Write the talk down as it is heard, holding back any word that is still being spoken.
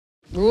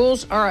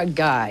Rules are a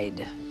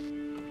guide.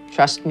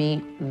 Trust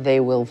me, they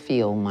will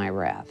feel my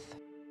wrath.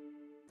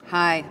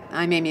 Hi,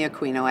 I'm Amy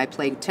Aquino. I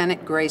play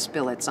Lieutenant Grace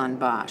Billets on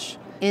Bosch.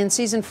 In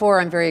season 4,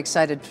 I'm very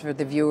excited for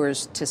the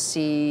viewers to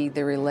see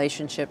the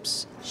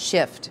relationships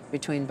shift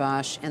between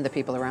Bosch and the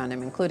people around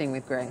him, including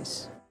with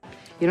Grace.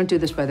 You don't do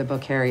this by the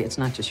book, Harry. It's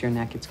not just your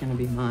neck, it's gonna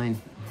be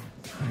mine.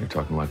 You're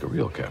talking like a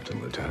real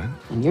captain, Lieutenant.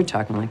 And you're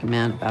talking like a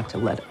man about to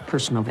let a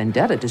personal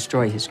vendetta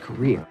destroy his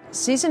career.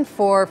 Season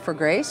 4 for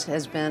Grace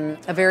has been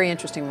a very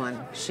interesting one.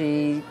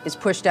 She is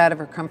pushed out of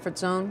her comfort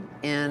zone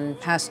and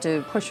has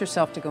to push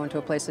herself to go into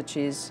a place that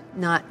she's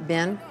not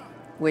been,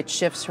 which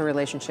shifts her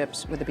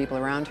relationships with the people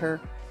around her.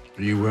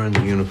 Are you wearing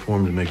the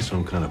uniform to make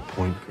some kind of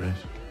point, Grace?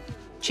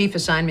 Chief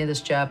assigned me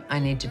this job. I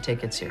need to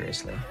take it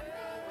seriously.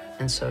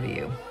 And so do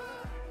you.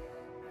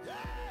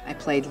 I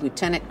played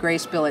Lieutenant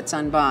Grace Billets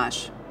on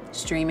Bosch.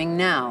 Streaming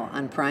now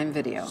on Prime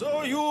Video.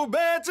 So you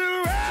better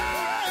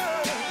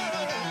run.